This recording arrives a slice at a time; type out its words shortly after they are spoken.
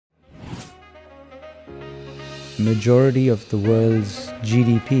majority of the world's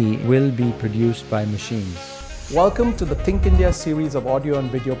GDP will be produced by machines. Welcome to the Think India series of audio and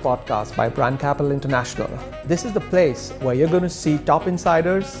video podcasts by Brand Capital International. This is the place where you're going to see top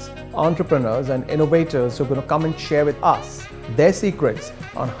insiders, entrepreneurs, and innovators who are going to come and share with us their secrets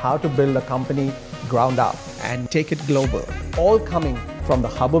on how to build a company ground up and take it global. All coming from the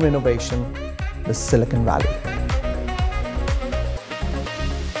hub of innovation, the Silicon Valley.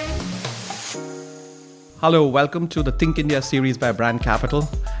 Hello, welcome to the Think India series by Brand Capital,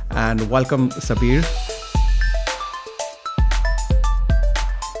 and welcome Sabir.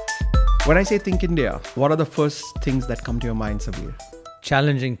 When I say Think India, what are the first things that come to your mind, Sabir?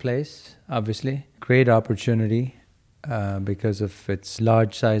 Challenging place, obviously. Great opportunity because of its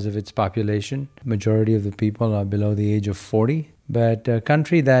large size of its population. Majority of the people are below the age of 40. But a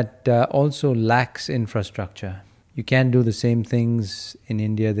country that also lacks infrastructure. You can't do the same things in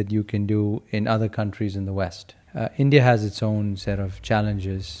India that you can do in other countries in the West. India has its own set of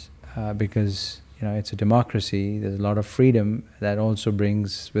challenges because it's a democracy. There's a lot of freedom that also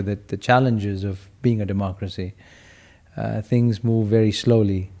brings with it the challenges of being a democracy. Things move very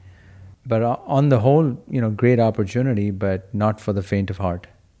slowly. But on the whole, great opportunity, but not for the faint of heart.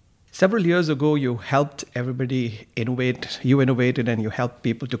 Several years ago, you helped everybody innovate. You innovated and you helped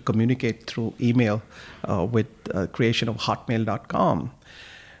people to communicate through email with creation of hotmail.com.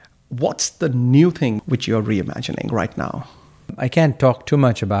 What's the new thing which you're reimagining right now? I can't talk too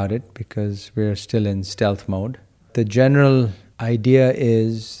much about it because we're still in stealth mode. The general idea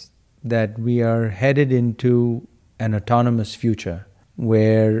is that we are headed into an autonomous future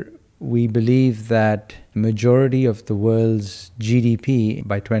where we believe that majority of the world's GDP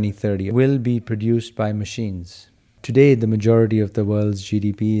by 2030 will be produced by machines. Today, the majority of the world's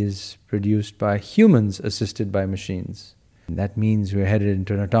GDP is produced by humans assisted by machines. And that means we're headed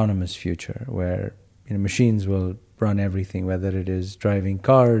into an autonomous future where machines will run everything, whether it is driving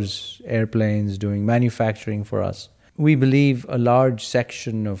cars, airplanes, doing manufacturing for us. We believe a large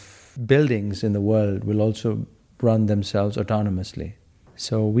section of buildings in the world will also run themselves autonomously.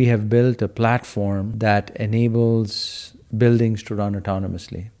 So we have built a platform that enables buildings to run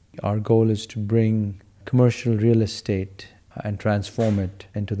autonomously. Our goal is to bring commercial real estate and transform it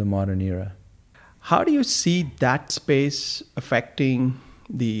into the modern era. How do you see that space affecting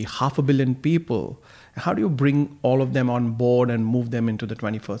the 500 million people? How do you bring all of them on board and move them into the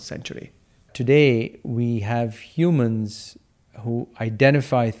 21st century? Today, we have humans who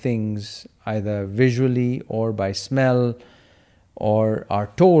identify things either visually or by smell, or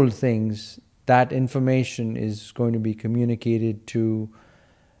are told things. That information is going to be communicated to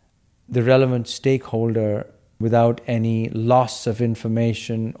the relevant stakeholder without any loss of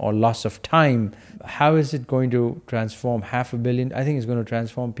information or loss of time. How is it going to transform 500 million? I think it's going to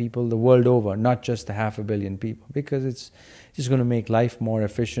transform people the world over, not just the 500 million people, because it's just going to make life more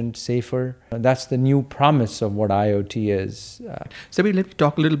efficient, safer. That's the new promise of what IoT is. Sabir, let me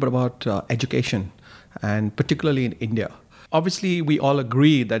talk a little bit about education, and particularly in India. Obviously, we all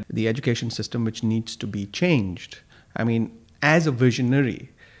agree that the education system which needs to be changed. I mean, as a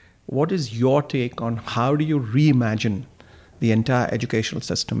visionary, what is your take on how do you reimagine the entire educational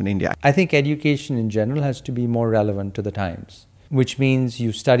system in India? I think education in general has to be more relevant to the times, which means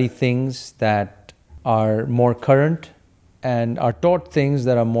you study things that are more current and are taught things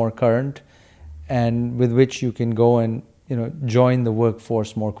that are more current and with which you can go and join the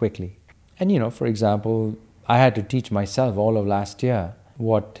workforce more quickly. And for example, I had to teach myself all of last year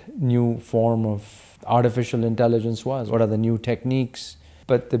what new form of artificial intelligence was, what are the new techniques.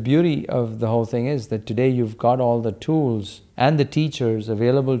 But the beauty of the whole thing is that today you've got all the tools and the teachers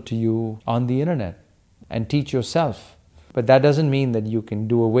available to you on the internet and teach yourself. But that doesn't mean that you can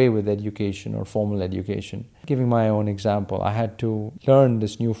do away with education or formal education. Giving my own example, I had to learn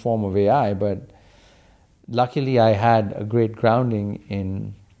this new form of AI, but luckily I had a great grounding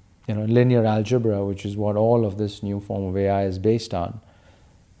in linear algebra, which is what all of this new form of AI is based on,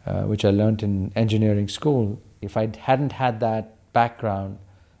 which I learned in engineering school. If I hadn't had that background,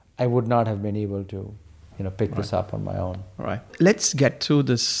 I would not have been able to, pick this up on my own. All right. Let's get to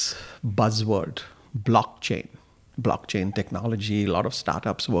this buzzword, blockchain. Blockchain technology, a lot of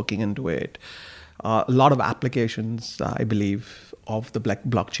startups working into it, a lot of applications, I believe, of the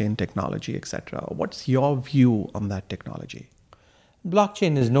blockchain technology, etc. What's your view on that technology?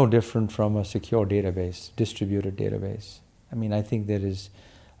 Blockchain is no different from a secure database, distributed database. I think there is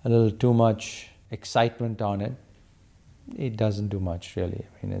a little too much excitement on it. It doesn't do much, really.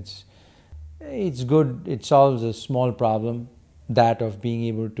 It's good. It solves a small problem, that of being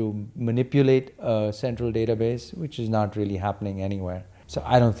able to manipulate a central database, which is not really happening anywhere. So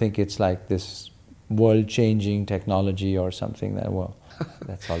I don't think it's like this world-changing technology or something that, well,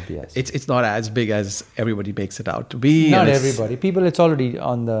 that's all BS. It's not as big as everybody makes it out to be. Not everybody. People, it's already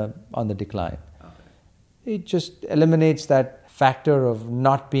on the decline. It just eliminates that factor of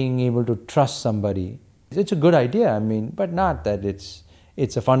not being able to trust somebody. It's a good idea, I mean, but not that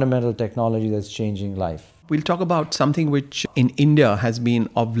it's a fundamental technology that's changing life. We'll talk about something which in India has been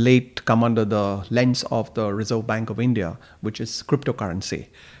of late come under the lens of the Reserve Bank of India, which is cryptocurrency.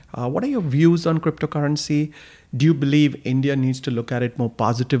 What are your views on cryptocurrency? Do you believe India needs to look at it more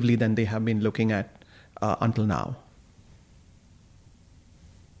positively than they have been looking at until now?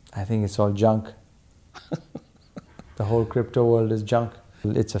 I think it's all junk. The whole crypto world is junk.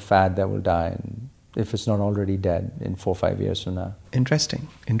 It's a fad that will die, and if it's not already dead, in 4 or 5 years from now. Interesting.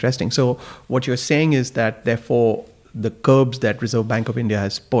 So what you're saying is that therefore the curbs that Reserve Bank of India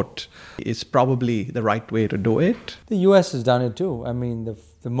has put is probably the right way to do it. The US has done it too. I mean,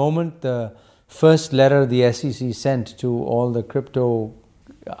 the moment the first letter the SEC sent to all the crypto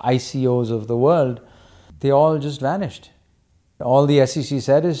ICOs of the world, they all just vanished. All the SEC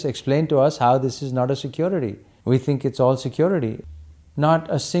said is explain to us how this is not a security. We think it's all security. Not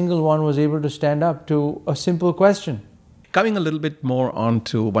a single one was able to stand up to a simple question. Coming a little bit more on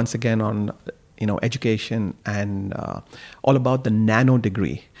to, once again, on education and all about the nano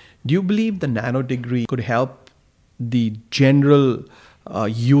degree. Do you believe the nano degree could help the general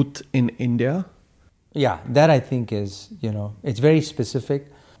youth in India? Yeah, that I think is, it's very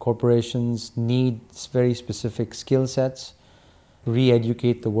specific. Corporations need very specific skill sets.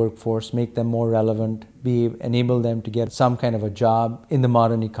 Re-educate the workforce, make them more relevant, enable them to get some kind of a job in the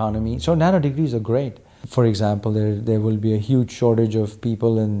modern economy. So nano degrees are great. For example, there will be a huge shortage of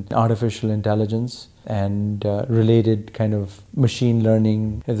people in artificial intelligence and related kind of machine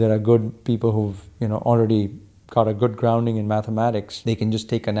learning. If there are good people who've already got a good grounding in mathematics, they can just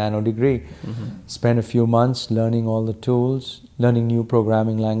take a nano degree, spend a few months learning all the tools, learning new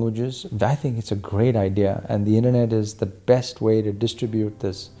programming languages. I think it's a great idea, and the internet is the best way to distribute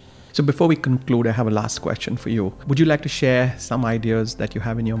this. So before we conclude, I have a last question for you. Would you like to share some ideas that you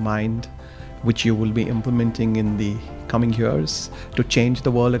have in your mind which you will be implementing in the coming years to change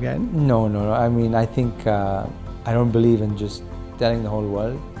the world again? No. I mean, I think I don't believe in just telling the whole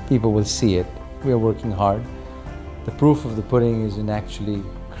world. People will see it. We are working hard. The proof of the pudding is in actually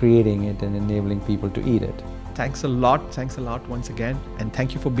creating it and enabling people to eat it. Thanks a lot once again. And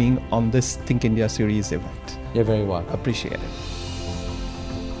thank you for being on this Think India series event. You're very welcome. Appreciate it.